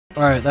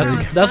All right,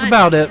 that's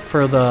about it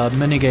for the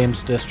mini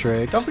games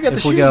district. Don't forget the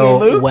if we shooting go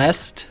game, Luke.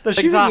 west, the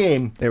shooting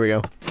game. There we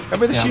go.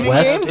 Remember the shooting game?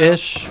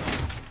 west-ish.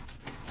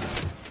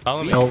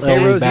 Follow me. Hey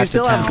Rose, you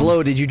still have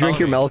glow. Did you drink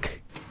your milk?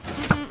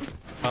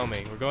 Follow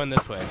me. We're going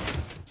this way.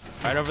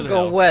 Right over the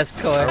hill. Go west,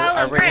 Cole.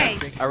 Follow Gray.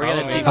 Are we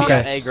gonna take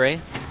okay. Gray?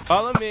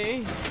 Follow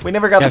me. We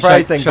never got the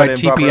prize thing put in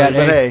properly, but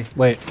hey.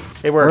 Wait,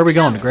 it worked. Where are we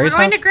going? To Gray's We're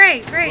going house?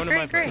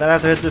 to Gray. Then I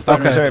have to hit this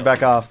button and turn it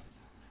back off.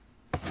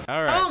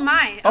 Alright. Oh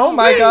my. Oh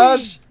my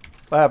gosh.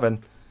 What happened?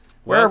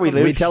 Where are we,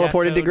 Luke? We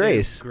teleported to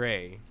Grace.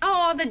 Gray.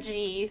 Oh, the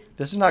G.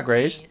 This is not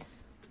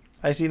Grace.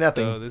 I see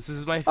nothing. So this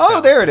is my Oh,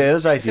 there it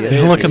is. I see it.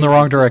 He's looking the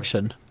wrong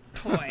direction.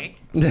 Boy.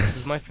 This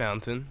is my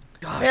fountain.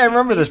 Gosh, hey, I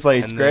remember this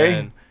place, and Gray.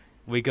 Then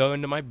we go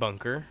into my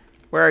bunker.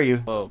 Where are you?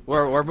 Whoa,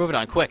 we're moving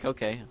on quick.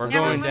 Okay. We're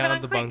going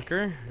down the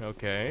bunker.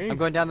 Okay. I'm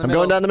going down the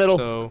middle. I'm going down the middle.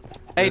 So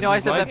hey, no, I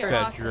said my that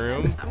first.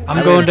 bedroom.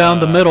 I'm going down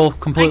the middle.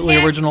 Completely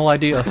original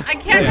idea. I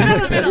can't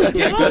go down the middle.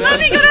 You won't let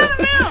me go down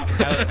the middle.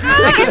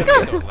 I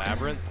can't go.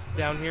 Labyrinth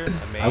down here.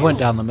 I went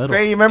down the middle.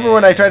 Gray, you remember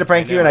when I tried to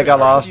prank you and I got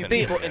lost? See,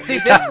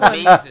 this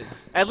one.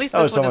 At least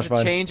this one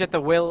doesn't change at the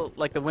will,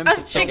 like the whims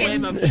of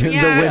chickens. The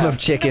whim of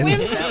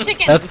chickens. The whims of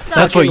chickens suck.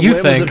 That's what you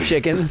think. Of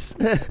chickens.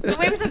 The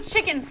whims of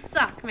chickens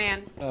suck,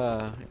 man.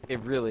 It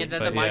really.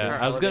 But yeah,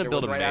 I was gonna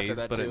build a maze,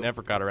 but I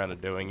never got around to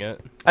doing it.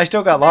 I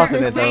still got lost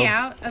in it though. Way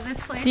out of this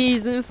place.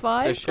 Season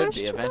 5. There should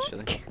be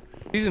eventually.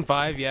 Season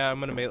 5, yeah, I'm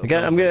gonna make.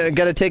 I'm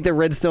gonna take the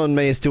redstone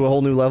maze to a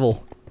whole new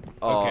level.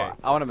 Oh, okay.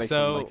 I want to make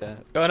something like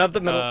that. Going up the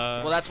middle.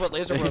 Well, that's what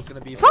Laser World's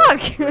gonna be.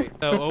 Fuck!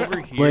 So over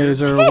here.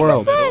 Laser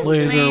World.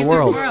 Laser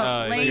World.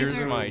 Here's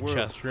my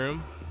chest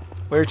room.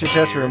 Where's your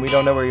chest room? We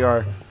don't know where you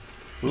are.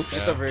 Oops.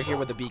 It's over here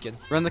with the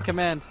beacons. Run the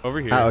command. Over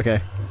here. Oh, okay.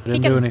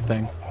 Didn't do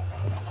anything.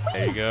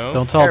 There you go.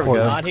 Don't teleport.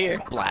 Not here.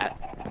 Splat.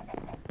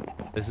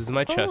 This is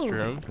my chest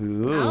room.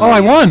 Ooh. Oh,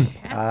 I won!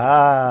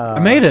 Ah. I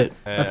made it.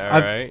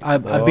 Alright. I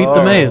beat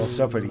the maze.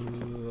 So pretty.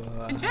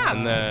 Good job.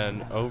 And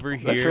then over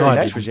Looks here, really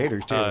nice for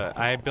shaders too.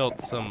 I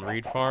built some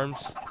reed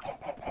farms.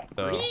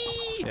 So,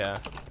 yeah.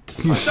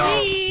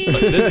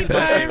 But this is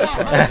my favorite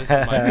part. This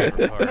is my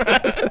favorite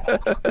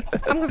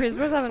part. I'm confused.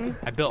 Where's Evan?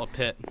 I built a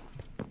pit.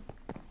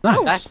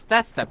 Nice.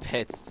 That's the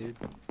pits, dude.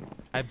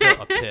 I built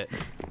a pit.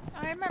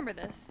 I remember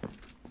this.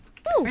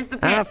 Where's the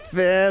I pit?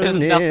 fell There's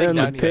in nothing the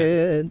down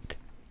here. pit.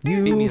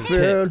 You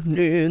fell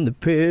in the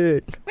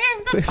pit.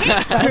 Where's the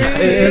pit?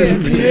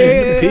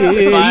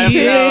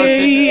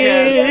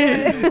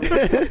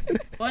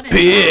 What is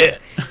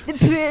Pit. The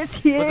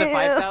pit, yeah. Was it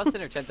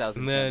 5,000 or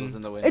 10,000 Then- candles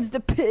in the wind? It's the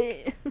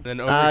pit. Then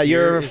over here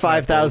You're is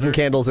my 5,000 boulder.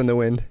 candles in the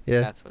wind.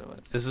 Yeah. That's what it was.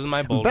 This is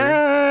my boulder.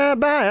 Bye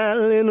bye,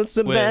 little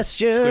Squishy.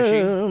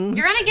 Sebastian.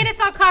 You're gonna get us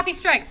all coffee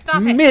strikes.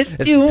 Stop it. Missed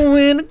you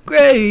in the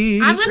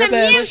grave. I'm gonna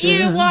mute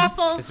you,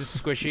 Waffles. This is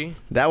Squishy.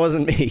 That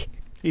wasn't me.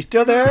 You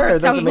still there?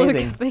 That's Sounds like a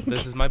amazing. thing.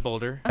 This is my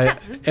boulder.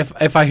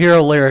 If I hear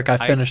a lyric, I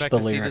finish expect the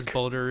to see lyric. this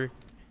boulder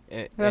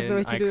in That's the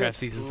way to do iCraft it.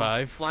 Season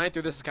 5. Flying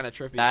through this is kind of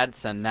trippy.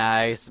 That's a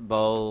nice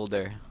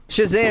boulder.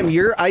 Shazam,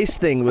 your ice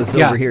thing was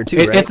Yeah, over here too,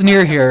 it- right? It's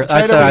near here. I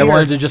right said over I here.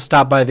 wanted to just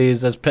stop by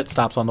these as pit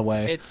stops on the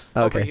way. It's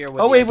Okay. over here with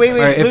Oh, the wait, wait, ice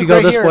All right, if Luke, you go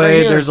right this here, way,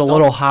 right here. there's a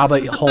little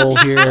hobbit hole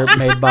here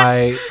made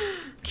by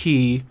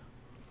Key.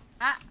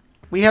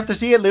 We have to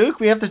see it, Luke.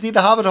 We have to see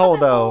the hobbit hole,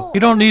 though. You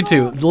don't need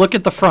to. Look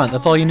at the front.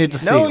 That's all you need to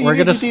see. No, you we're need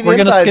gonna to see the we're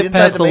gonna inside. skip The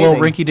past inside's the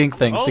little amazing. rinky-dink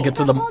things to get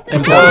to the No,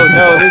 important.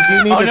 no, Luke,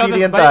 you need Oh to no, see the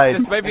this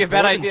inside. might be a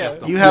bad idea.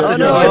 You have to Oh see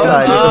no, the it's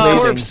inside.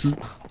 a It's amazing.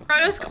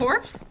 Proto's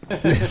corpse?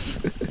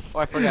 Oh,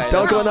 I forgot.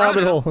 Don't go in the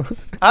hobbit hole.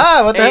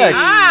 Ah, what the heck?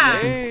 Ah!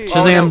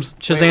 Shazam's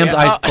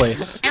ice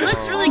place. It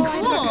looks really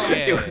cool.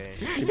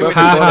 Yay.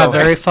 Haha,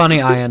 very funny,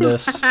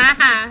 Iandus.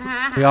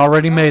 We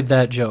already made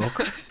that joke.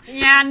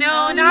 Yeah,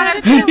 no, not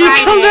as good as You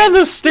come I down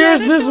the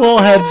stairs and his little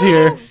head's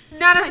here. did.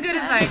 Not as good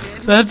as I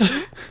did. That's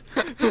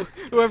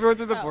Whoever went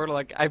through the portal,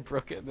 like I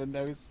broke it, and then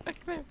I was stuck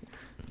there.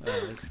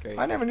 Oh, that's great.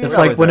 I never knew it's that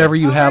like was whenever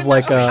you have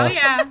like Oh, a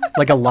yeah.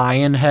 like a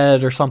lion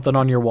head or something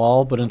on your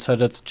wall, but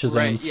instead it's Shazam's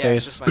Right, yeah,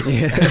 it's face.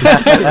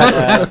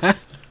 just like,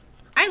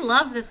 I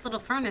love this little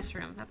furnace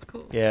room. That's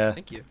cool. Yeah,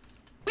 thank you.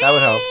 that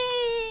would help.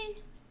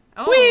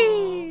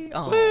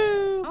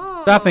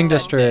 Oh. Shopping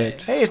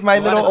district. Hey, it's my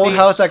You wanna little old see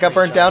house that got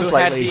burnt down Who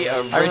slightly. had the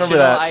I remember original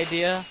that.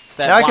 idea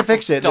that Now I can Waffle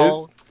fix it,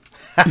 stole?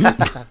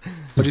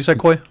 What'd you say,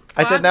 Koi?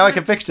 I said now I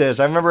can fix this.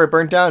 I remember it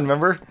burnt down,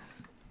 remember?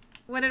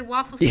 What did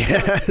Waffles do?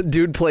 Yeah,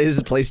 dude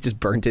plays place just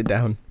burnt it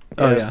down.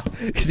 Oh Yes.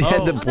 yeah. Because he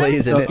had the Oh.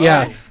 blaze in So, it.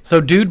 yeah. So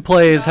Dude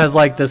Plays has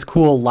like this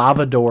cool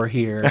lava door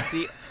here,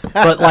 See,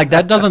 but like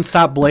that doesn't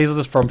stop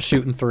blazes from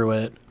shooting through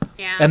it.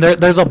 Yeah. And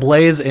there's a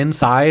blaze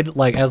inside,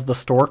 like as the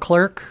store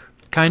clerk,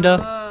 kinda.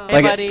 Oh. hey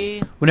Like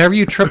buddy. whenever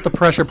you trip the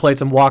pressure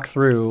plates and walk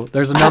through,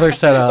 there's another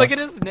set of Look at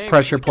his name.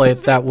 pressure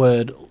plates that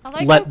would I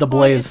like let how the Koi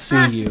blaze is see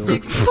not you.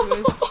 fixed.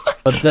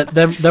 But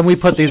then we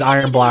put these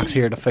iron blocks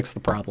here to fix the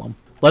problem.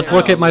 Let's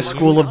look at my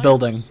school of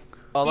building.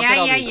 Oh, look Yeah, at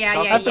all yeah, these yeah,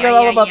 shopping- yeah, I forgot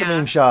all about the yeah.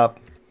 meme shop.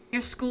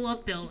 Your school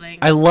of building.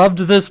 I loved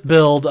this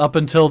build up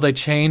until they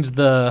changed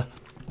the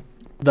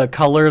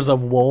colors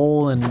of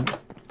wool and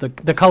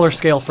the color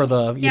scale for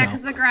the Yeah, know.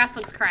 because the grass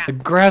looks crap. The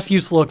grass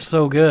used to look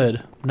so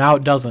good. Now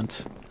it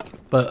doesn't.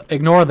 But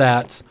ignore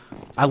that.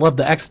 I love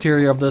the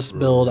exterior of this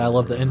build. I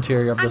love the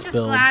interior of I'm this just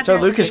build. glad So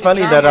there's Luke, a it's big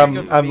funny side.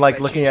 that I'm like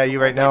looking at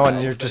you right now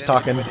and you're just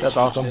talking. That's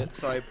awesome.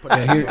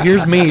 Yeah,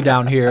 here's me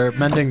down here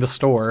mending the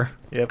store.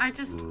 Yep. I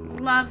just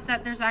love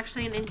that there's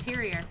actually an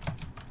interior.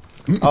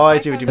 Oh, I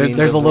see what you mean.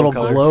 There's a the little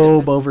color.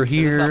 globe Is this- over is this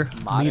here,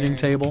 a modern- meeting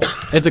table.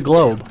 It's a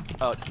globe.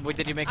 Oh, wait,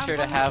 did you make I'm sure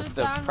to gonna have sit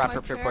the down in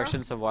proper my chair.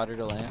 proportions of water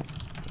to land?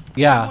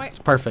 Yeah, Wait, it's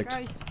perfect.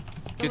 Guys,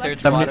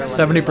 2/3 the water,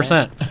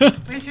 70%.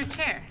 Where's your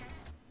chair?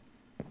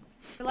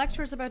 The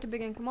lecture is about to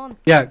begin. Come on.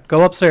 Yeah,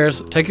 go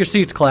upstairs. Take your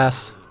seats,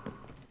 class.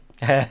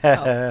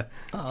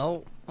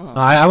 Oh.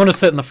 I want to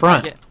sit in the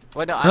front.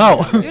 Wait, no.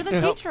 No. You're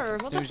the teacher.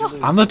 What the Snooze, you fuck?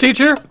 lose. I'm the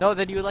teacher? No,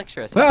 then you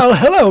lecture us. Well,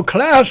 hello,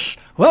 class.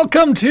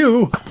 Welcome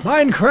to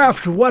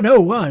Minecraft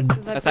 101.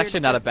 That's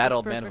actually not a bad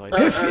old man voice.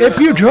 If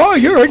you draw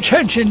your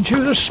attention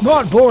to the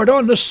smart board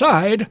on the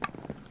side,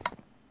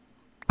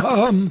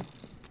 Terrible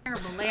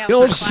layout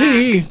you'll for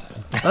see class.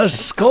 a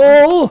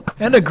skull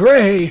and a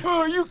gray.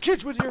 Oh, you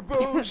kids with your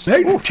bows.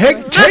 Take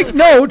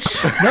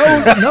notes.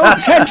 No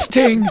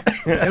texting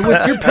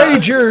with your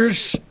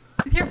pagers.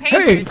 With your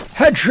Hey, papers.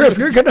 head trip,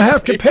 you're gonna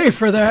have to pay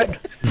for that.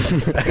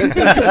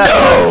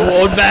 No,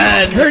 old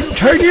man.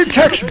 Turn your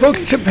textbook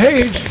to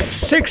page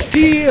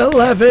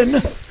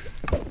 6011.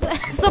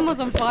 Someone's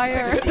on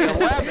fire.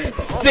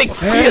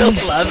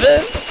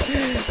 6011?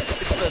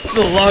 It's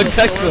a long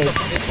textbook.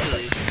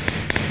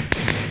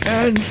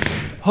 And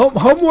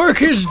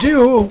homework is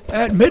due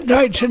at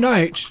midnight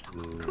tonight.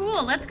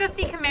 Cool. Let's go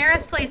see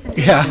Chimera's place and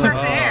do Yeah. homework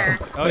there.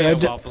 Oh Wait, yeah, I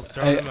di- waffles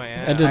thrown in my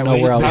ass. I didn't know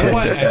where I was How do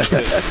I going.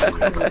 exit?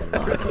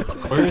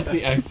 Where's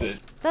the exit?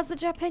 That's the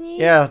Japanese.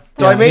 Yeah, so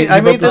Yeah, I made he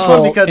wrote this this one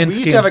all because we in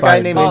used to have a guy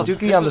Ski named Oh, Induki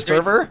this on the was great.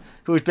 server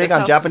who was big This on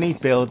house Japanese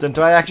is- builds, and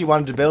so I actually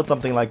wanted to build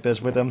something like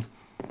this with him.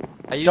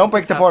 Don't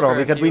break the portal,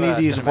 because we need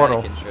to use the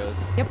portal.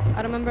 Yep,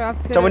 I remember. I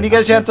put So when you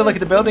get a chance to look at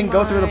the building,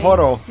 go through the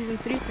portal. Season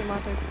 3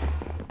 cinematic.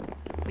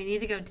 We need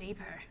to go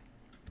deeper.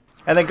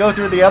 And then go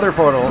through the other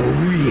portal.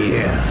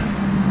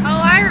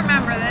 Oh, I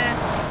remember this.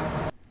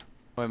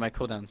 Wait, my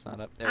cooldown's not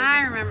up. There we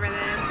I go. remember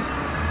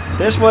this.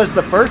 This was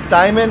the first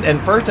diamond and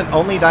first and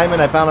only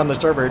diamond I found on the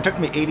server. It took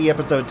me 80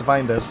 episodes to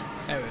find this.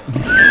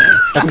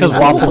 That's because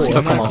Waffles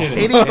took them all.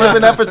 80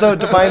 flipping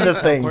episodes to find this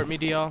thing. Support me,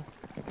 DL.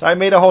 So I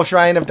made a whole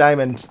shrine of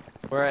diamonds.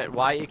 We're at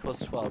y equals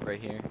 12 right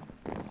here.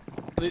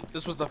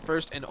 This was the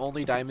first and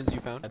only diamonds you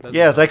found. That doesn't-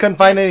 Yes, I couldn't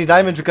find any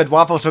diamonds because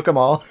Waffles took them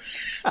all.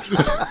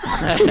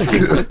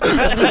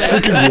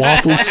 Freaking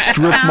waffle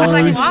strip Sounds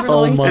like mines.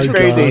 waffles. Oh my It's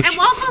crazy. god. And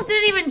Waffles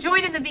didn't even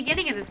join in the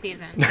beginning of the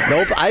season.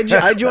 Nope,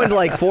 I joined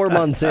like 4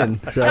 months in.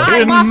 So.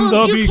 God, In Waffles,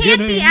 the you can't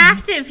be beginning.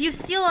 active. You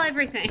steal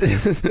everything.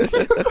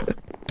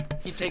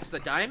 He takes the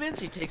diamonds.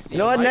 He takes the. You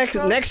know what?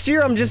 elytra. Next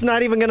year, I'm just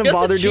not even gonna Just a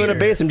bother doing a cheater.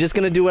 base. I'm just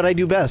gonna do what I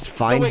do best: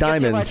 find wait,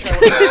 get the diamonds.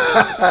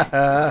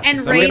 elytra. And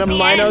I'm raid gonna the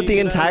mine end. out the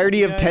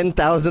entirety of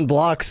 10,000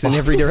 blocks in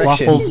every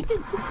direction.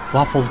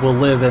 Waffles will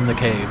live in the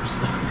caves.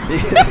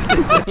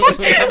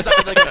 He comes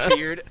out with like a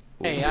beard.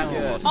 Hey, I'm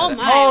almost Oh at it.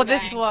 my, Oh, okay.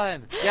 this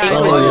one. Yeah,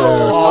 Oh, this is-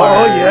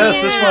 Oh, yes,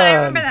 yeah, this I one.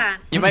 remember that.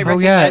 You might Oh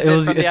yeah, recognize it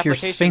was. from the It's your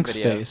application Sphinx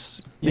video.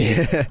 base.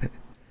 Yeah.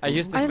 I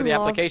used this I for the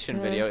love application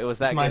video. this. It was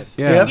that My good.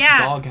 Yeah. Yeah.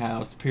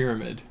 doghouse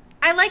pyramid.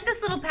 I like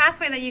this little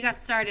pathway that you got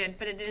started,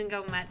 but it didn't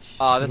go much.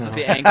 Oh, this is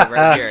the angle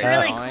right here. It's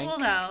really Oink. cool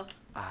though.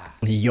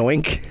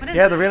 Yoink. What is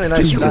Yeah, this? they're really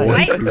nice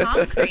White design.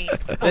 concrete.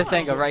 This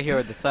angle right here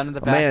with the sun in the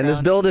Oh, background. man, this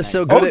build is so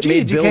Nice. good Oh, it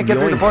made geez, you build can't get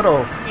through the yoink.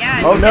 portal.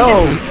 Yeah. Oh,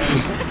 no.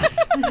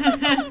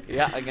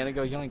 Yeah, I'm gonna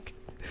go yoink.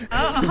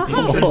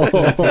 Oh.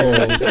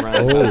 It's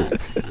around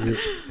that.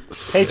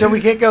 Hey, so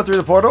we can't go through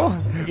the portal?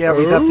 Yeah,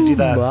 we'd have to do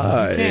that.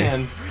 My.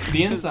 And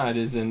the inside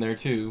is in there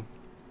too.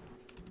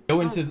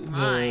 Go into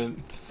my.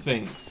 the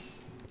Sphinx.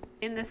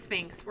 In the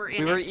Sphinx, we're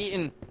in We were it.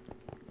 eating.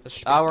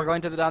 We're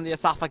going to down the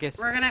esophagus.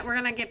 We're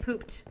gonna get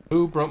pooped.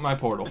 Who broke my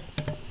portal?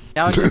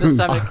 Now into the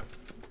stomach.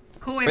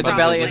 Cool. With the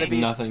belly of the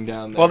probably. beast. Nothing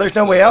down there. Well, there's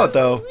no way out,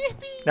 though.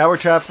 Now we're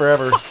trapped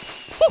forever.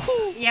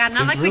 Yeah, not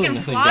There's like we really can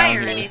nothing fly down or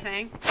here.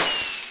 anything.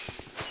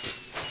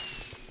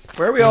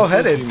 Where are we all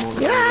headed?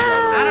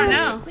 I don't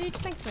know. Leech,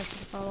 thanks for the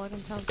follow. I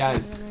can tell.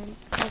 Guys.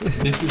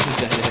 This is a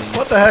dead end.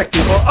 What the heck,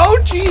 people? Oh,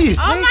 jeez!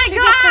 Oh my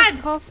god!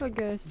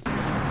 Sarcophagus.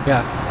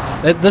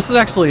 Yeah, this is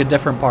actually a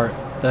different part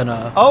than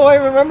Oh, I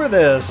remember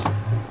this.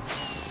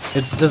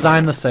 It's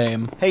designed the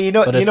same. Hey, you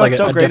know, But you it's know like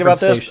what's a so great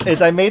different about this station.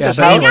 is I made Yeah, this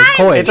but house. anyway,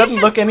 Koi. It doesn't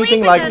You look should anything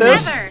sleep like in the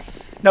this. nether.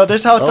 No,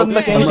 this house doesn't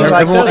look anything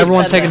like Everyone, this.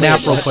 everyone take a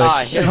nap real quick.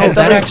 Ah, here. No, And that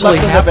somebody actually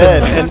slept in the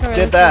bed happened. and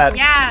did that.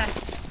 Yeah.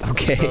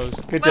 Okay.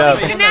 Good Well, job.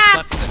 we took a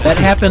nap. That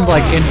happened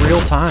like in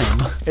real time.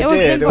 It was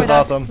did. It Simboy was that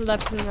awesome.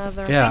 slept in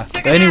another. Yeah.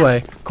 took a But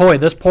anyway, Koi,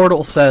 this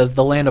portal says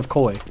the land of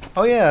Koi.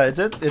 Oh yeah, is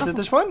it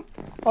this one?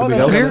 Oh, we then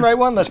go this is here? the right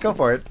one. Let's go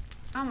for it.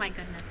 Oh my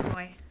goodness,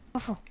 boy.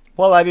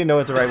 Well, I didn't know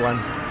it's the right one.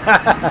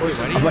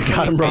 Oh my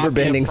god, I'm rubber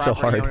banding so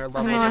hard.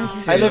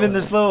 I live in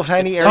this little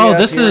tiny area. Oh,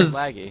 this here. is.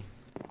 Laggy.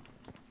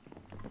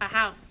 A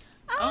house.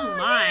 Oh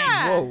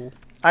my. Whoa.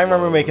 I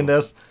remember making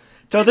this.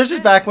 So this is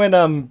back when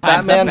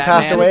Batman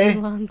passed Batman. away.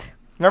 Land.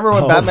 Remember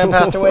when Batman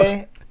passed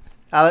away?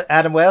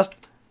 Adam West.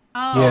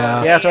 Oh.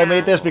 Yeah. Yeah, so I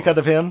made this because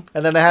of him,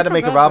 and then I had to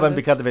make a forgot about Robin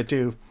this. because of it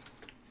too.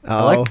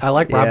 Oh, I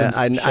like Robin's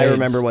I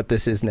remember shades. what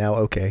this is now.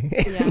 Okay.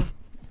 Yeah.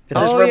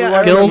 Oh yeah,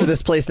 I remember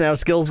this place now.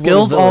 Skills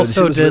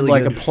also did really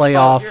like good. a play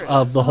off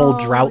of the whole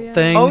drought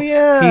thing. Oh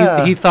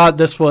yeah. He thought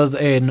this was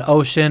an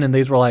ocean, and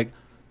these were like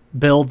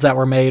builds that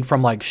were made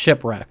from like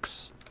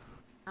shipwrecks.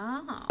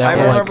 Oh. I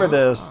remember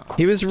this.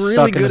 He was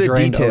really good at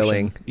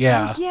detailing. Ocean.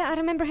 Yeah. Oh, yeah, I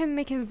remember him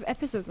making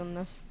episodes on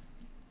this.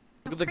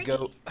 Look at the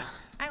goat.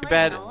 I like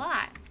bad. it a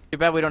lot. Too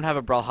bad we don't have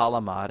a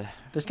Brawlhalla mod.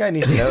 This guy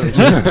needs to know.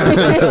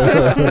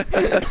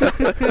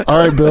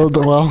 Alright, build.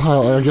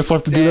 Well, I guess I'll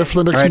have to do that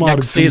for the next All right, modded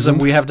next season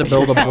we have to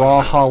build a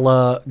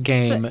Brawlhalla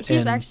game He's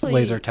in actually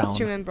Laser Town.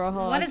 streaming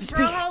Brawlhalla. What is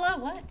Brawlhalla?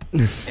 What?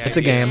 It's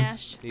a game.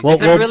 It's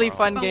a really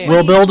fun game.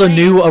 We'll build a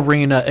new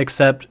arena,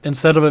 except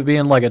instead of it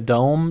being like a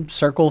dome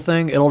circle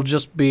thing, it'll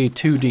just be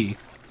 2D,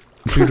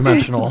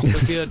 two-dimensional.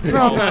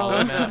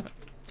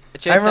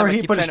 I remember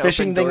he put his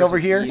fishing thing over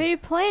here. Who are you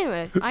playing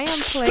with? I am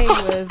playing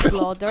with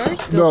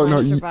Blooders, No,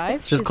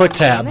 Survive, just click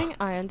tab. Gaming,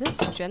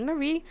 Iandis, Jen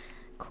Marie,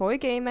 Koi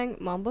Gaming,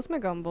 Mumbles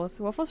McGumbles,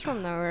 Waffles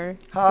from Nowhere,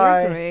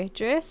 Hi. Sir Grey,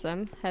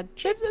 JSM,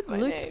 Headtrip,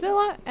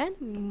 Luukzilla,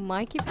 and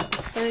Mikey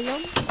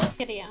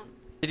Perion.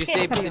 Did you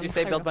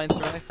say build mine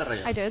survive?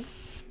 I did.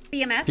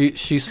 BMS?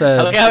 She said.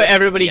 I like how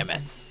everybody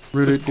was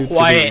Runup.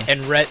 quiet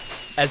and read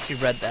as you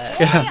read that.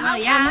 Oh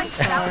yeah.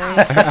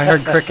 I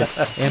heard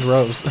crickets and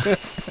Rose.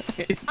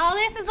 Oh,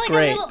 this is like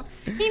Great. a little.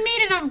 He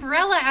made an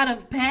umbrella out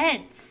of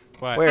beds.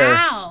 What? Where?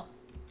 Wow.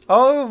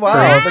 Oh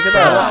wow! Look at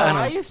that.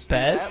 I used to do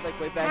that, like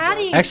way back How do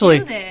when. you Actually,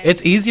 do this?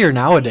 it's easier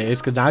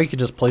nowadays because now you can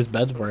just place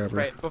beds wherever.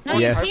 Right, before No,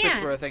 you carpets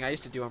can't. were a thing, I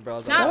used to do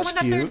umbrellas. Not That's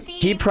 1.13.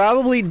 He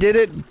probably did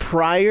it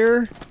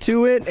prior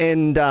to it,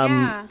 and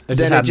Yeah.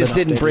 then it just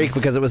didn't updated. break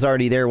because it was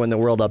already there when the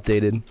world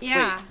updated.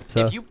 Yeah.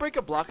 So If you break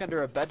a block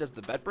under a bed, does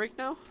the bed break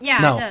now? Yeah,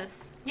 No. it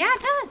does. Yeah,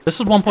 it does.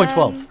 This is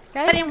 1.12.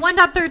 But Guys, in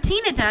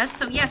 1.13 it does,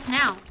 so yes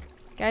now.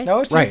 guys. No,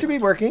 it seems Right. to be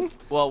working.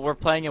 Well, we're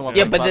playing in 1.12.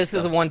 Yeah, but this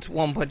is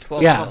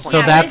 1.12. Yeah, so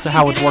Yeah, that's we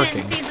how did it's it in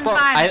working. season Well,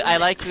 5. I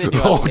like the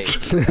new Oh,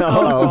 update.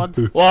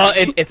 Uh-oh. Well,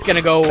 it's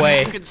gonna go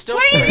away. You can still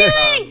What are you put,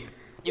 doing?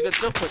 you can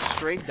still put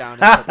string down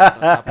and carpets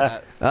on top of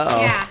that.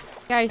 Uh-oh. Yeah.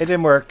 Guys, It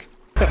didn't work.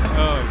 Oh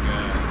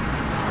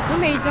god. we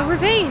made the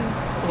ravine.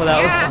 Well,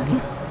 that Yeah. was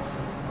fun.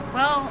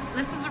 Well,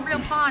 this is a real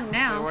pond Wait,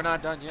 now. we're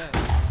not done yet.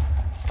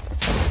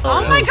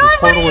 Oh my The god, what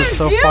portal are is you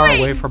so doing? far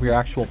away from your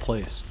actual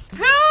place.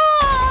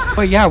 Oh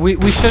But yeah, we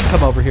should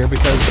come over here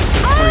because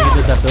that's where you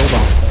did that build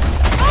on thing.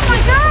 my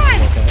god!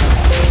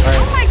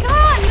 Oh my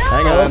god, no!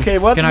 Hang on. Okay,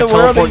 what Can in I the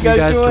world are you teleport you guys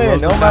guys to doing?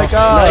 Rose's Oh my house?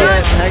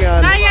 god! Hang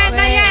on. Not yet,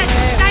 not yet,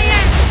 not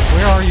yet.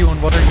 Where are you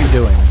and what are you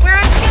doing? We're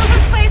at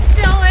Skills' place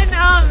still and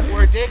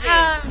We're digging.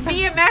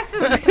 BMS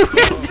is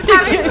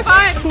having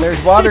fun.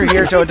 There's water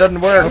here, so it doesn't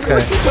work. Okay.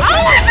 Oh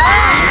my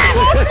god!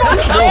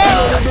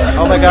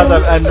 Oh my god,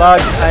 I'm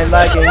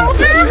lagging.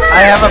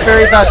 I have a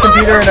very fast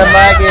computer and I'm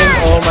lagging.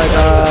 Oh my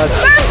god.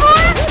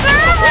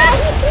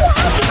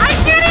 I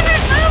can't even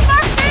move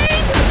my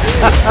face!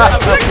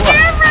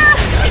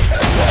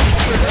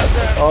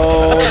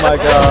 Oh my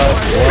god.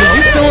 Did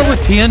you fill it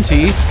with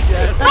TNT?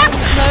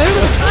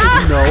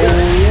 No.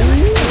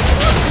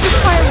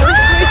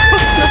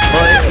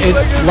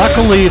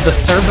 Luckily, the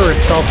server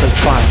itself is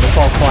fine. It's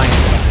all client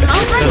side.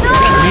 Oh my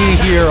god! Me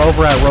here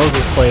over at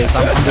Rose's place,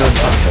 I'm doing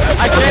fine.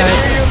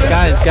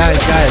 Guys.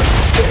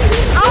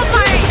 Oh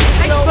my!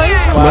 I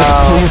can't! Let's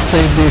please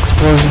save the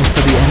explosions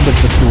for the end of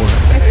the tour.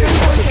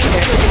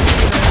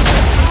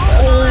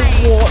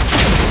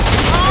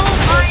 Oh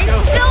my!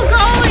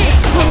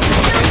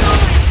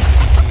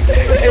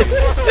 It's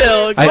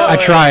still going! I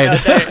tried.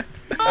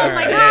 Oh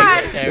my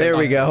god! There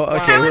we go.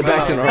 Okay, we're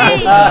back to normal. I'm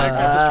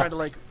just trying to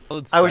like.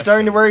 I was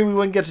starting to worry we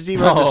wouldn't get to see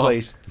Rose's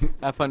place.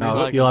 Have fun. No,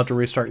 relax. you'll have to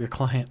restart your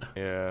client.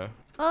 Yeah.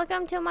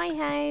 Welcome to my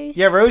house.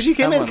 Yeah, Rose, you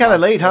came in Someone kind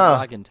of lost late, their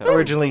huh? login token.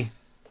 Originally.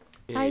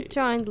 I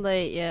joined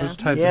late, yeah. Just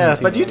type Yeah,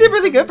 some but you TNT. did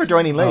really good for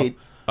joining late.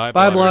 Bye,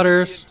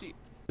 Bladders.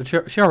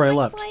 She already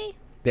left.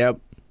 Yep.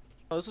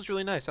 Oh, this is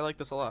really nice. I like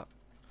this a lot.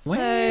 So,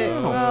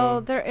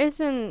 well, there is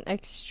an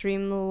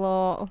extreme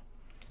law.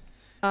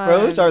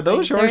 Rose, are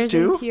those yours there's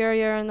too?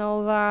 Interior and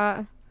all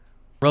that.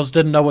 Rose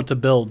didn't know what to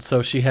build,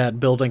 so she had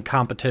building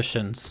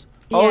competitions.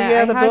 Oh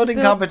yeah, I the had building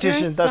built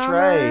competitions. during That's summer,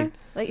 right.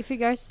 Like if you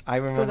guys I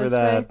go remember this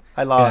that. way,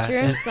 I lost.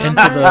 during into summer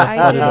the I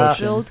flooded did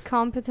ocean. build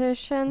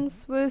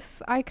competitions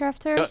with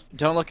iCrafters.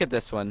 Don't look at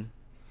this one.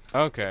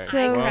 Okay.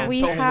 So well, we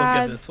Don't look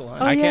had. at this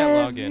one. Oh, I can't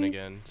yeah, log in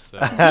again. So.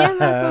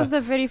 DMS was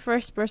the very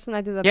first person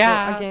I did a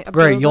Yeah. build again.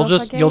 Great, you'll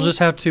just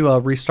have to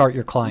restart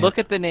your client. Look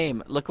at the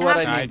name. Look at what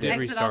I I did. did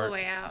Exit all restart. the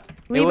way out.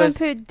 We It even was-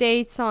 put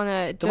dates on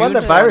it. The one that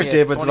just Virus Yeah,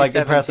 did was like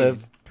 2017.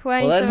 impressive.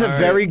 Well, that's a 2017.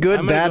 very good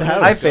I'm gonna bad go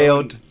house. I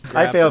failed. I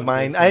Grab failed something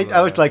mine. from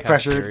I was like the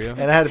pressured, cafeteria.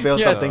 and I had to build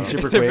Yeah, something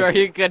super it's a quick.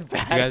 very good You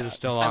bad. guys are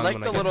still on. I like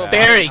when the get little back.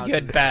 Very houses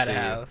good to bad see.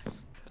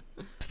 house.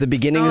 It's the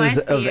beginnings I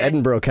see of it.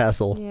 Edinburgh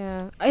Castle.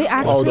 Yeah, it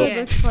actually no.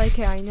 looks like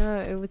it. I know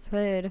it was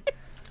weird.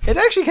 It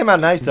actually came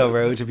out nice though,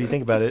 Rose. If you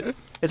think about it,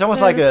 it's almost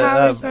So like the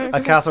towers a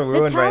weren't castle finished.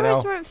 ruined right The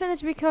towers now. weren't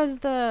finished because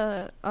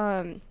the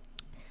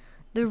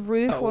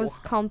roof was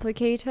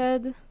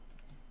complicated.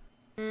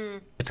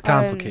 It's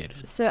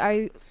complicated. So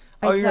I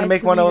Oh, you're gonna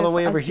make one all the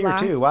way over here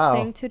too. Wow.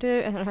 Thing to do,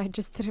 and I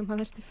just didn't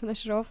manage to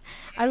finish it off.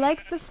 I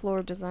like the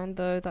floor design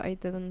though that I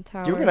did in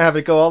towers. You're gonna have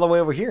it go all the way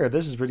over here.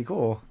 This is pretty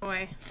cool.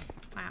 Boy.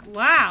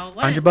 Wow.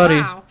 Find your buddy.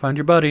 Wow. Find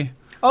your buddy.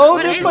 Oh,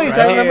 What this is place. it?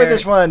 I remember Right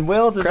this one.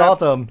 Will is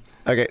awesome.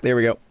 Okay, there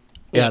we go.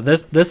 Yeah,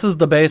 this is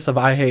the base of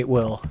I Hate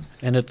Will,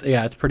 and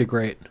it's pretty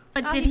great.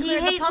 But did he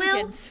hate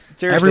Will?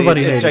 Seriously,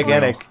 Everybody it's hated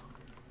gigantic.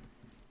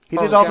 He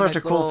did all sorts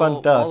of cool, fun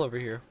stuff. All over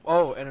here.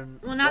 Oh, and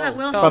Well, now that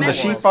Will From the Smith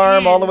sheep is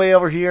farm all in. the way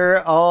over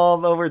here,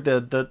 all over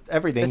the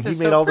everything. This He is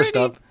made so all this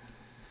pretty. stuff.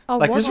 Oh,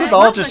 Like what this the- was all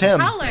love just the him.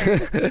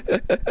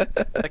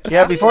 colors.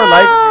 Yeah, before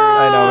life.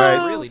 I know,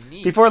 right? Really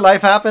neat. Before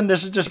life happened,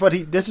 this is just what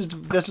he. This is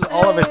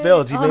all of his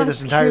builds. He Oh, made this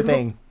that's entire cute.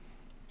 thing.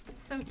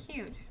 It's so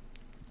cute.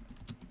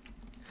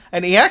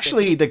 And he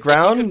actually, the If you could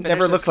ground finish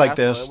never this looked like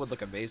castle, this. It would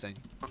look amazing.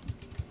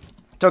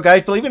 So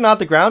guys, believe it or not,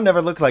 the ground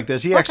never looked like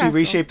this. He What actually castle?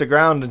 reshaped the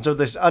ground, and so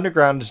this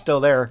underground is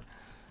still there.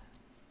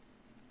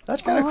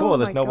 That's kind of Oh cool,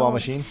 this my snowball God.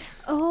 machine.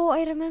 Oh,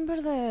 I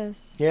remember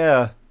this.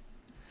 Yeah.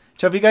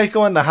 So if you guys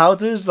go in the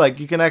houses,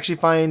 like you can actually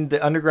find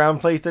the underground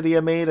place that he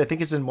had made. I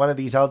think it's in one of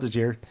these houses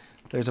here.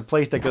 There's a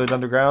place that goes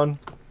underground.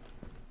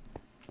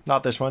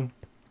 Not this one.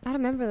 I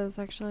remember this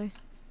actually.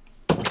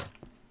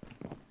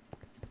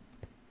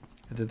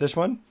 Is it this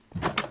one?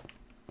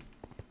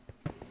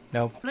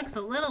 No. Looks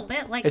a little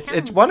bit like It's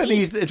Kevin's one of feet.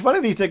 these. It's one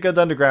of these that goes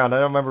underground. I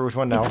don't remember which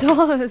one now. It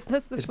does.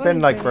 That's the It's funny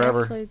been, like, thing. forever.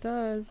 It actually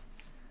does.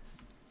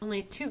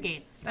 Only 2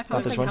 gates. That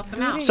Not helps this one. help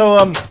them out.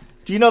 So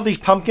do you know these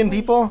pumpkin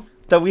people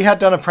that we had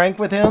done a prank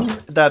with him?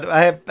 That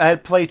I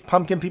had played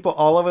pumpkin people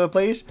all over the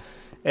place,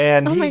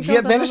 and Oh my he God,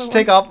 had that managed to other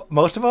take off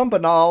most of them,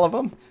 but not all of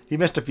them. He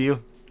missed a few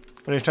when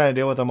he was trying to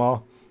deal with them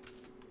all.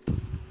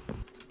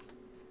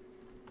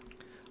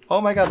 Oh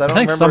my God! I don't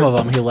I think remember. some of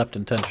them he left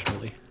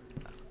intentionally.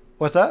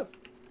 What's that?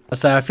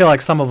 I feel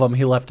like some of them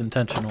he left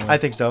intentionally. I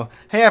think so.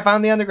 Hey, I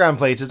found the underground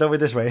place. It's over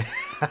this way.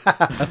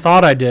 I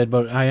thought I did,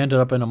 but I ended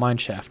up in a mine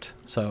shaft.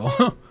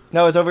 So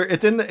No, it's over.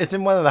 It's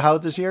in one of the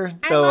houses here.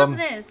 I So love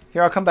this.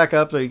 here, I'll come back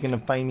up so you can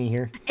find me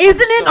here.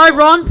 Isn't it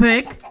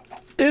ironic?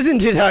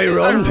 Isn't it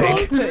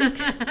ironic?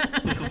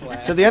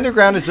 So the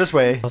underground is this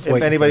way. was If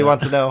waiting for anybody that.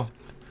 wants to know,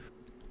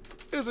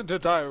 Isn't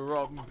it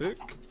ironic? you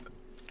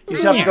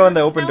just have to go in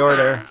the open door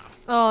there,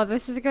 Oh,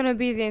 this is gonna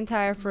be the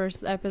entire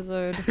first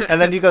episode. and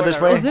then you go this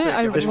way. Isn't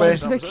it This way.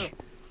 ironic?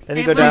 Then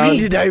you go down.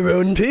 Isn't it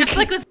ironic? It's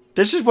like a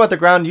This is what the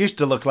ground used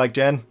to look like,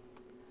 Jen.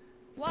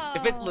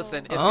 If it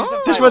listen, if Oh. season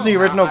This 5 was the is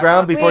original not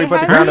ground before you put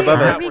the ground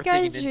above Have it. you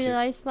guys Digging into.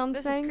 realized This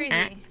something? is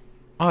crazy.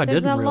 oh, I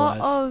There's didn't a realize.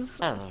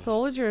 lot of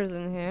soldiers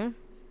in here.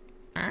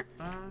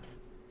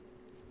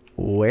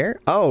 Where?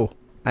 Oh,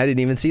 I didn't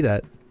even see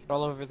that.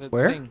 All over the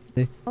Where?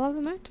 thing. All of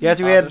them are. Yeah,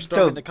 so we they're had.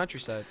 storming So the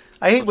countryside.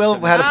 I hate Will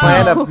had a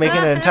plan of making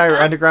an entire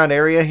underground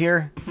area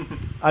here,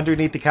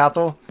 underneath the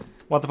castle,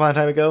 once upon a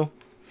time ago.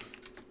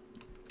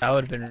 That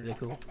would have been really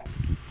cool.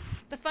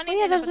 The funny Oh,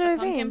 yeah, thing there's about a the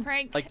pumpkin ravine.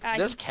 prank, Like he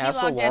this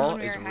castle logged in wall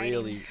when we is were hiding.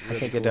 really, I really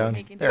can't get cool. down.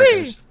 Making There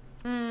it is.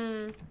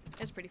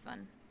 It's pretty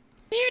fun.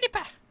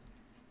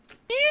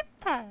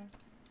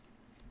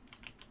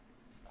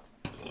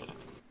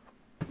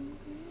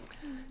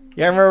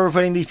 Yeah, I remember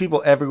putting these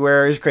people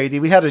everywhere. It was crazy.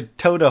 We had to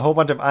tote a whole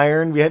bunch of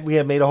iron. We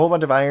had made a whole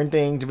bunch of iron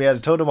things. We had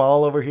to tote them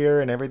all over here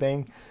and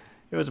everything.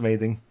 It was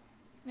amazing.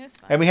 It was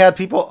fun. And we had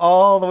people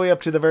all the way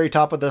up to the very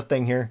top of this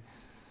thing here.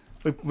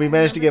 We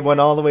managed to get one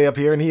all the way up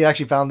here, and he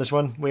actually found this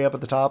one way up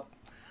at the top.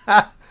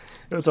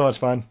 It was so much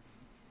fun.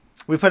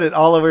 We put it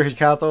all over his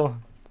castle.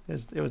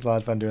 It was a lot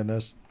of fun doing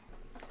this.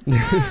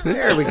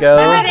 There we go.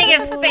 Everything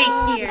is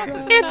fake here.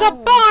 It's a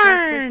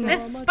barn.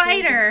 This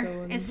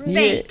spider is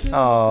fake.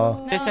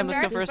 Aw. Hey Sam, let's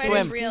go for a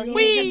Spider's swim. real.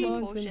 He said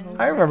some potions.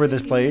 I remember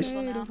this place.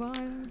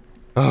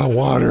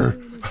 Water.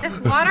 This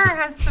water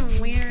has some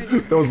weird.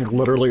 That was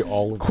literally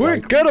all of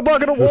Quick, get a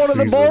bucket of This water.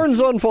 The season.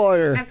 barn's on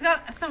fire. It's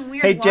got some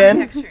weird Hey, water Jen?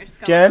 textures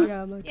going Jen?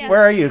 on. Yeah.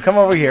 Where are you? Come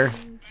over here.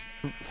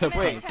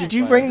 Wait, Did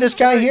you bring this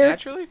guy here?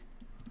 naturally?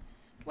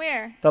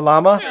 Where? The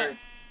llama?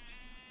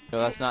 No,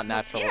 that's not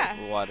natural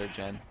Yeah. water,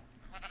 Jen.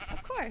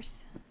 Of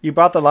course. You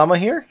brought the llama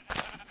here?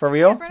 For I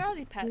real? brought all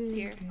the pets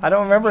here. I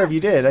don't remember if you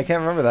did. I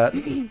can't remember that.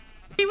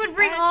 She would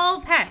bring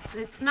all pets.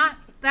 It's not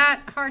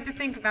that hard to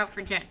think about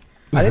for Jen.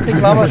 I didn't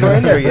think llamas were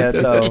in there yet,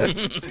 though.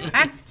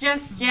 That's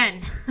just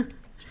Jen.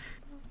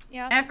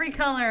 Yeah. Every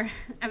color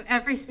of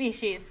every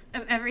species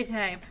of every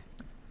type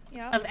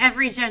Yeah. of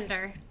every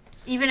gender,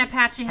 even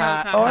Apache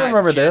helicopter. Oh, I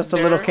remember this. The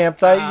little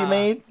campsite you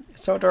made.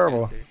 It's so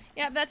adorable.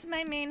 Yeah, that's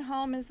my main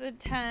home is the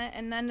tent,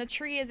 and then the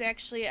tree is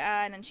actually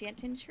an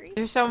enchanting tree.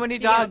 There's so many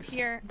It's up dogs.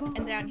 here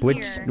and down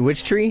here.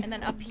 Which tree? And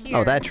then up here.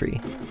 Oh, that tree.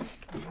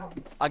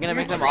 I'm gonna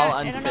make them all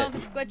I don't know unsit. if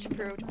it's glitch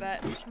approved,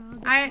 but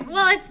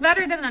Well, it's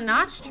better than the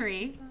notch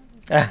tree.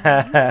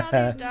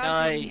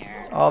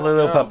 Nice. All the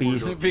little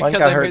puppies. One Because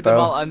got I hurt, made them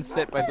all though.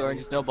 unsit by throwing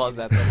snowballs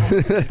at them.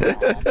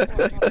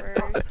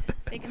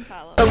 they can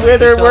follow. The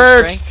wither Still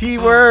works. strength? He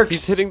works.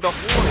 He's hitting the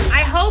horn.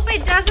 I hope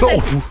it doesn't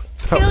Oh,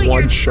 kill that your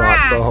one shot,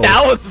 track. though.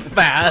 That was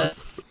fast.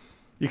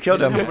 You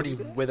killed How him. many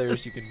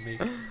withers you can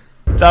make?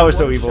 That was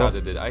so evil.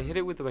 Shotted it. I hit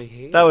it with my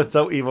hand. That was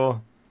so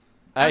evil.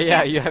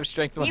 Yeah, you have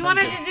strength. You 100.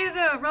 wanted to do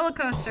the a roller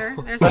coaster.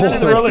 There's Oh, another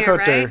the one roller here,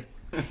 coaster.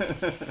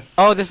 right?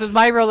 Oh, this is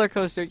my roller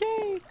coaster.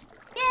 Yay!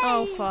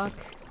 Oh fuck.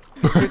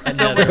 It's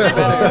so much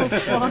better. Oh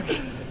fuck.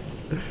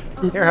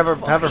 Here, have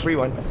a free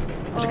one.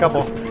 There's a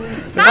couple.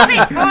 Stop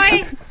it,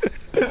 Koi!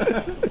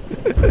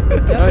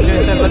 No,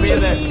 Jason, let me in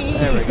there.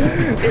 There we go.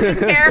 This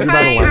is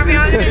terrifying. Are we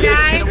all gonna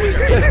die?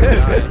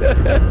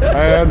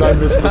 And I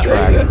missed the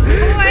track.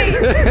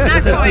 Koi!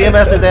 Not Koi.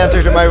 BMS's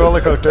answer to my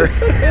roller coaster.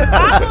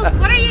 Waffles,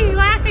 what are you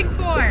laughing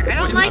for? I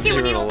don't like it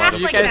when you laugh You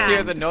like guys that.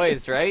 hear the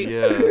noise, right?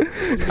 Yeah.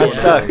 I'm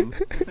stuck.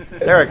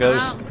 There it goes.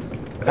 Well,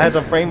 I had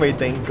some frame rate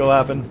thing go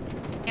happen.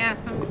 yeah,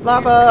 some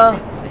Lava!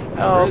 Where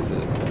Help. is it?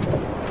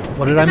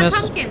 What did I the miss?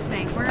 pumpkin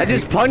thing. I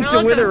just punched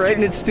a wither right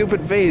in its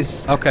stupid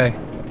face. Okay.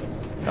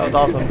 That was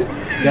awesome.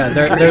 Yeah,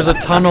 there's a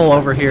tunnel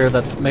over here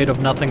that's made of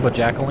nothing but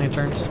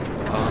jack-o'-lanterns.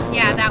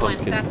 Yeah, that one.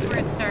 That's where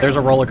it starts. There's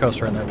a roller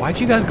coaster in there. Why'd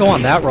you guys go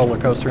on that roller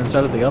coaster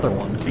instead of the other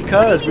one?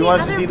 Because we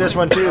wanted to see this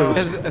one too.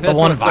 The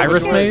one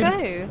Virus made?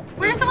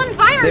 Where's the one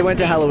Virus? They went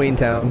to made? Halloween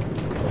Town.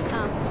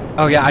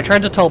 Oh yeah, I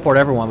tried to teleport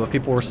everyone, but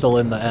people were still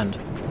in the end.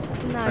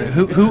 No.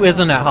 Who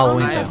isn't at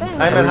Halloween Town?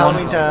 I'm at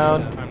Halloween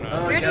Town.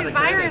 Where did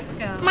Virus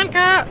go?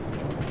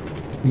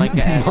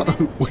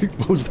 Wait,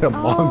 what was that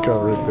manga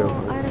right there?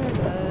 I remember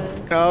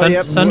this.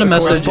 Oh, Send a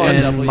message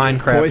in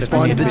Minecraft if you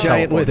Correspond need to to the be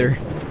giant teleported. wither.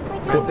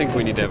 I think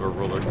we need to have a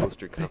roller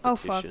coaster Oh,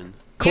 fuck. competition.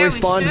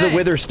 Correspond to the should.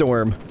 wither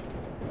storm.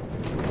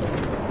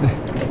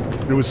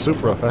 It was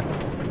super effective.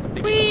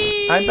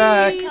 I'm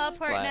back.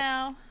 Teleport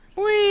now.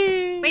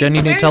 Wait, Jen,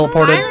 you so need where's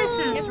teleported?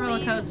 Virus's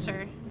roller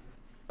coaster?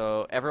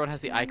 So everyone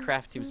has the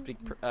iCraft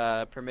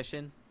TeamSpeak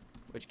permission,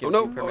 which gives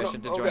no, you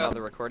permission oh no, to oh join God. all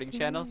the recording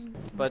channels.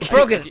 But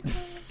Broken.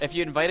 if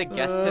you invite a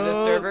guest to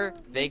this server,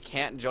 they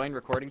can't join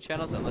recording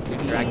channels unless you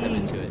drag them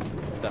into it.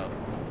 So.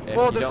 If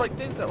Well, you there's don't- like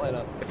things that light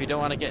up. If you don't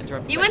want to get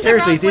interrupted. You by went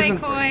guests- the Seriously,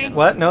 wrong way, season. Koi.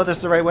 What? No, this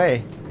is the right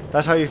way.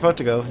 That's how you're supposed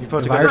to go. You're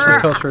supposed The to go. Virus's Brr.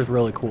 coaster is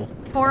really cool.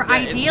 For Yeah,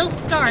 ideal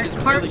start, it's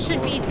cart really should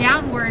cool. be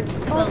downwards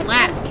to the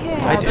left,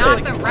 I did.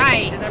 not the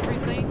right. And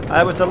everything.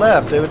 I was the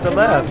left. It was the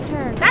left.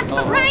 That's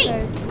the right.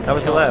 That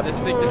was the No,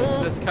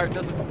 left. This cart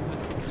doesn't.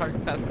 This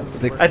cart path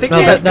doesn't work. I think No,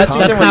 yeah, that's this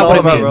season was not all what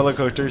it about means. roller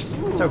coasters.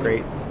 So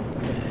great.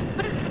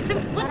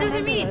 What does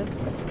it mean?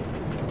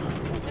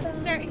 Let's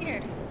start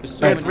here. There's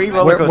We had many 3 mines.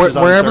 roller coasters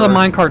on Wherever the server.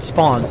 minecart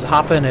spawns,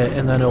 hop in it,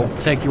 and then it'll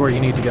take you where you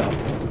need to go.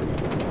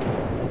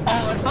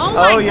 Oh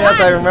my Oh yes,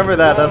 God. I remember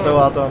that. That's so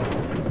awesome.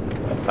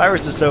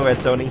 Virus is so red,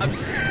 Tony. I'm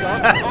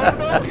stuck. Oh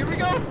no, here we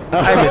go.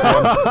 I miss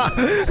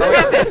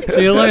him.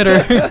 See you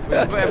later. We should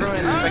put everyone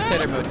in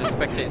spectator mode to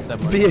spectate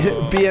someone.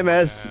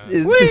 BMS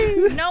is.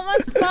 No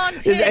one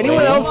spawned Is here.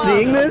 anyone else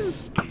seeing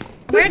this?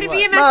 Where did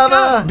BMS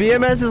Lava.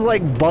 BMS is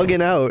like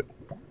bugging out. go?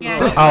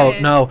 Yeah, Oh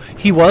did. no,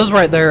 he was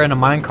right there in a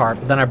minecart,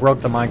 but then I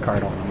broke the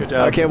minecart on him. Good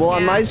job. Okay, well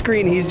on Yeah. my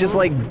screen he's just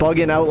like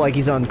bugging out like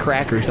he's on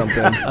crack or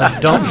something.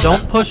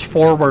 Don't push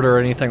forward or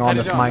anything on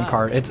How this did you know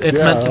minecart. It's Yeah,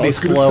 meant to I be was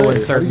gonna slow say, in how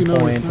do certain you know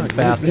it's points not and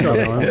fast in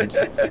other ones. I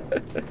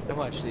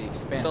watched the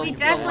expansion. We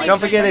definitely Don't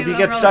should forget, do if you a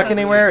get roller stuck coaster.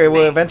 anywhere, it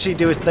will eventually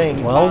do its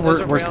thing. Well, there's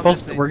a we're rail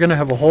supposed missing. we're gonna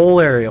have a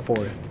whole area for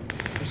it.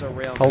 There's a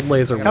rail. Called missing.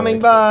 laser Coming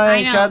wheels. by,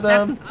 I know.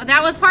 Chatham.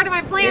 That was part of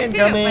my plan too,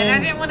 but Incoming. I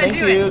didn't want to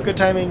Thank do you. it. Good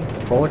timing.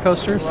 Roller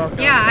coasters?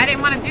 Yeah, I didn't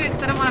want to do it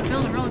because I don't want to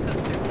build a roller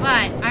coaster.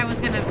 But I was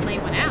gonna play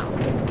one out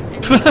and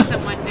make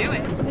someone do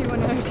it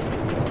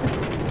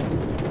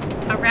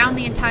around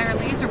the entire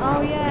laser world.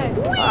 Oh yeah.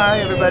 Hi,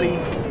 everybody.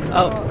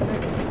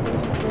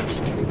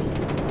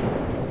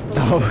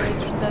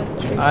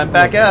 I'm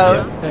back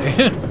out.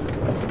 Hey.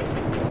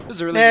 This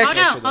is a really Nick. good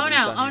Oh coaster no! that Oh we've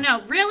no! done Oh here.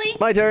 no! Really?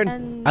 My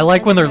turn. I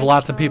like when there's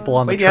lots of people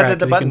on the Wait, you have track to hit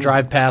the 'cause you can button.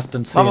 drive past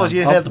and see Waffles,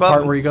 you them. didn't Oh, hit the the part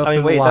button. where you go I mean,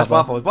 through wait, the that's lava.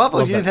 Waffles. Waffles,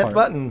 Love you didn't that hit the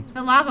part. button.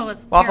 The lava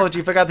was. Waffles,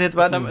 you forgot to hit the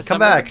button. Some Come of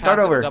back. the Start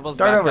path over. doubles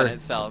Start back over. on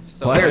itself,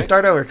 so Here, like-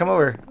 start over. Come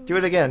over. Do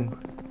it again.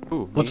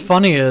 Ooh, What's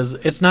funny is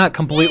it's not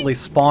completely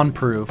spawn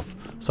proof.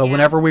 So Yeah.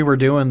 whenever we were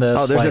doing this,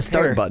 Oh, there's a like,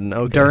 start here. button.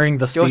 Okay. during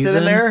the Go sit season,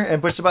 in there and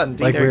push the button.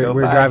 like there you we go.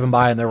 were Bye. driving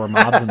by and there were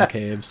mobs in the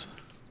caves.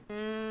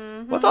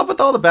 What's up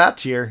with all the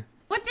bats here?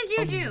 What did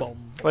you do?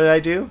 What did I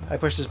do? I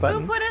pushed this Who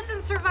button. put us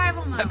in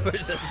survival mode?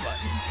 Push this button.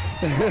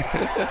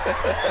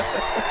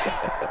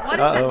 What is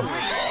Uh-oh. that noise?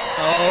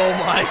 Oh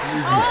my.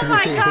 Oh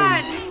my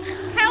God!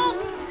 Help!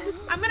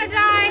 I'm gonna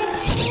die.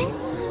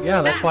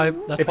 Yeah, that's why.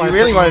 That's If why you I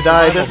really put want to in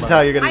die, survival this is mode. how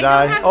you're gonna I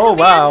die. don't have Oh command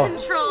wow!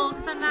 control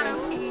because I'm not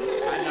okay. I'm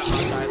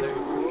not on either.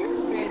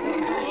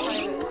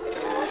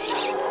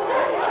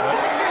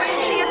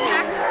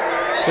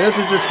 This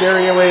is just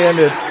scary and way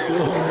ended. Oh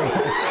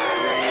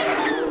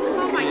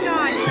my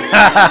God!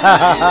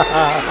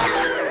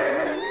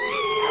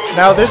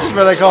 Now this is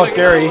what I call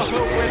scary.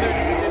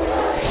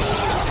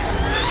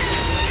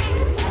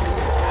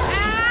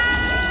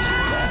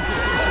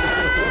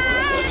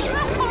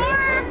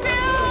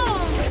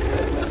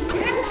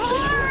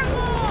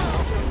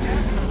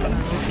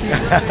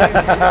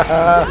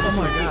 Oh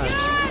my god.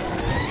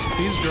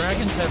 These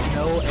dragons have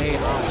no AI,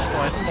 so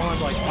I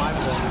spawned like 5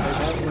 of them and they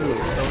won't move,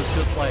 so it's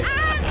just like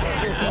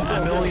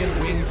a million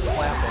wings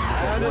flapping.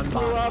 I just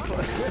blew up.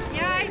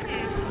 Yeah, I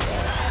did.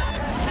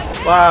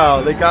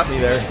 Wow, they got me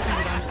there.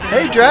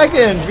 Hey,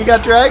 dragons! We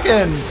got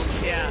dragons!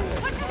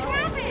 What just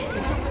happened?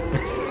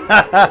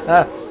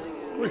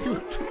 Wait,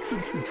 what turns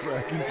into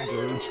Dragon's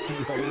Verge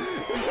together?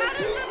 How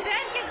does the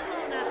bed get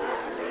blown up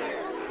over here?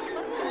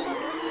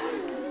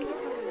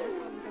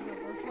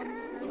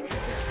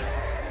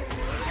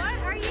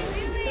 What are you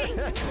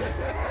doing?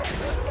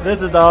 This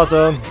is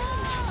awesome.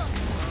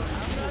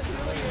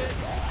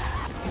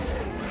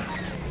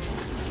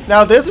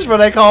 Now this is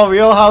what I call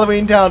real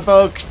Halloween Town,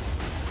 folks.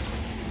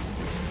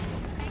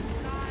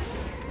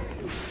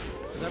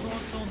 Is everyone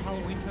still in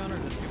Halloween Town or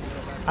did people go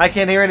back? I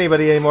can't hear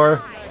anybody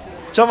anymore.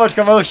 So much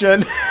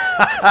commotion.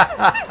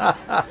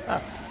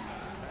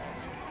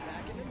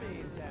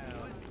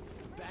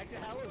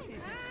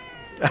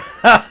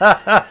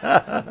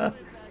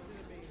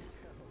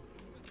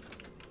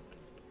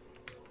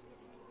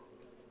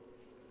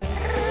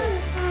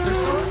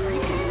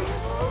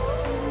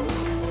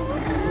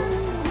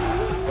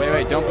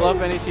 Wait, don't blow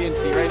up any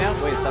TNT right now.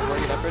 Wait, stop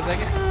blowing it up for a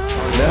second.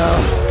 No.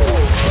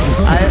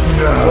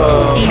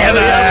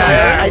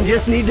 I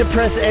just need to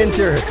press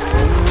enter.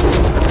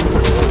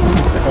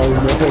 Oh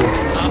no.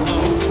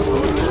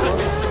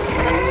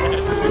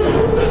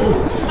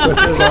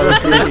 That's not a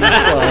good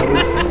sign.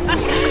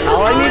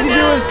 All I need to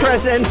do is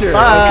press enter.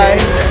 Bye. Okay?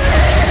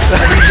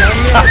 Have you done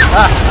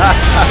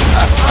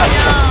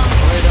that?